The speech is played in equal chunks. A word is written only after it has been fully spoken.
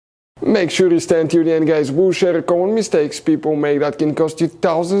Make sure you stand till the end, guys. We'll share common mistakes people make that can cost you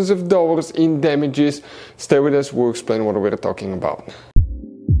thousands of dollars in damages. Stay with us, we'll explain what we're talking about.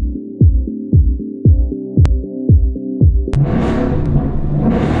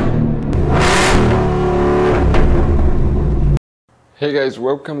 Hey guys,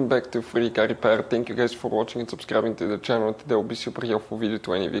 welcome back to Free Car Repair. Thank you guys for watching and subscribing to the channel. Today will be super helpful video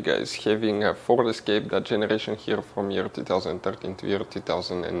to any of you guys having a Ford Escape, that generation here from year 2013 to year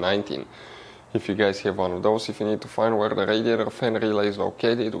 2019. If you guys have one of those, if you need to find where the radiator fan relay is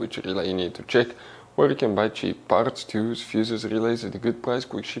located, which relay you need to check, where you can buy cheap parts, tools, fuses, relays at a good price,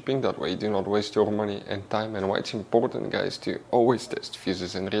 quick shipping, that way you do not waste your money and time, and why it's important, guys, to always test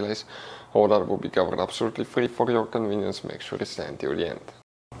fuses and relays. All that will be covered absolutely free for your convenience. Make sure you stay until the end.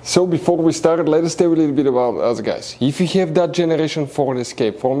 So before we start, let us tell you a little bit about us, guys. If you have that generation Ford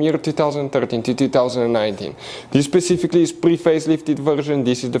Escape from year 2013 to 2019, this specifically is pre-facelifted version,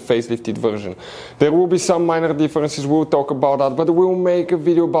 this is the facelifted version. There will be some minor differences, we'll talk about that, but we'll make a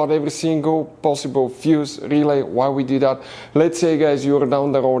video about every single possible fuse, relay, why we do that. Let's say, guys, you're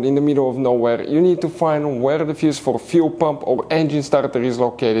down the road in the middle of nowhere, you need to find where the fuse for fuel pump or engine starter is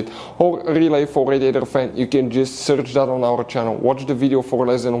located, or relay for radiator fan. You can just search that on our channel, watch the video for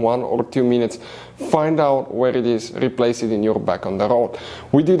less than 1 or 2 minutes, find out where it is, replace it in your back on the road.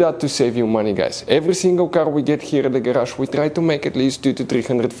 We do that to save you money, guys. Every single car we get here at the garage, we try to make at least 200 to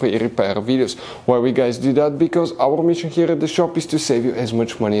 300 free repair videos. Why we guys do that? Because our mission here at the shop is to save you as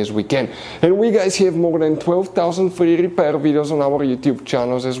much money as we can. And we guys have more than 12,000 free repair videos on our YouTube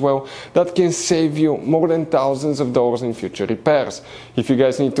channels as well that can save you more than thousands of dollars in future repairs. If you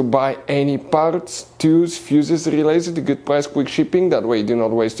guys need to buy any parts, tools, fuses, relays at a good price, quick shipping, that way you do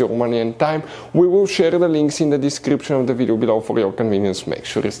not waste your money and time, we will share the links in the description of the video below for your convenience. Make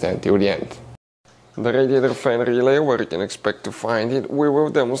sure you stay until the end. The radiator fan relay, where you can expect to find it, we will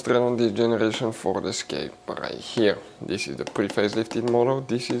demonstrate on this generation Ford Escape right here. This is the pre-facelifted model,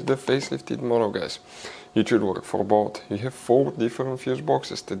 this is the facelifted model, guys. It should work for both. You have 4 different fuse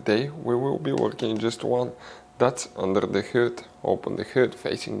boxes. Today we will be working in just one. That's under the hood. Open the hood,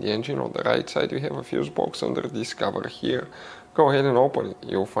 facing the engine. On the right side you have a fuse box under this cover here. Go ahead and open it.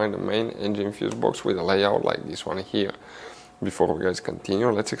 You'll find the main engine fuse box with a layout like this one here. Before we guys continue,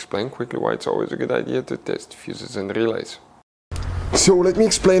 let's explain quickly why it's always a good idea to test fuses and relays. So let me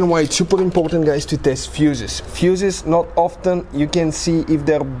explain why it's super important, guys, to test fuses. Fuses, not often you can see if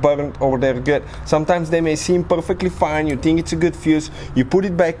they're burnt or they're good. Sometimes they may seem perfectly fine, you think it's a good fuse, you put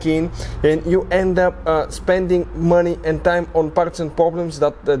it back in and you end up spending money and time on parts and problems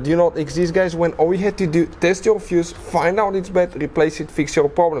that do not exist, guys, when all you had to do, test your fuse, find out it's bad, replace it, fix your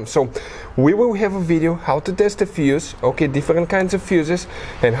problem. So we will have a video how to test a fuse, okay, different kinds of fuses,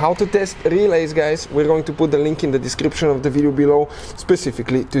 and how to test relays, guys. We're going to put the link in the description of the video below,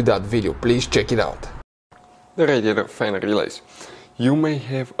 specifically to that video. Please check it out. The radiator fan relays. You may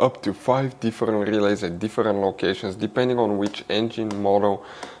have up to 5 different relays at different locations depending on which engine model,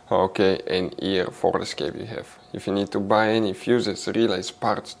 okay, and year Ford Escape you have. If you need to buy any fuses, relays,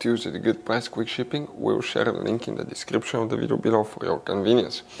 parts, tools at a good price, quick shipping, we'll share the link in the description of the video below for your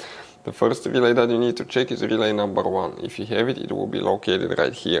convenience. The first relay that you need to check is relay number 1. If you have it, it will be located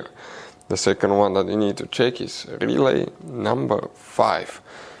right here. The second one that you need to check is relay number 5.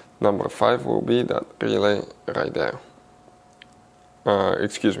 Number 5 will be that relay right there.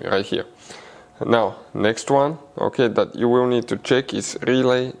 Right here. Now, next one, okay, that you will need to check is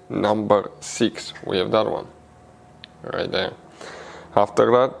relay number 6. We have that one right there. After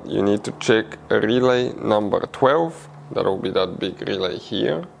that, you need to check relay number 12. That will be that big relay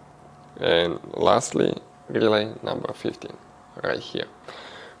here. And lastly, relay number 15 right here.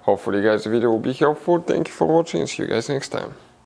 Hopefully, guys, the video will be helpful. Thank you for watching and see you guys next time.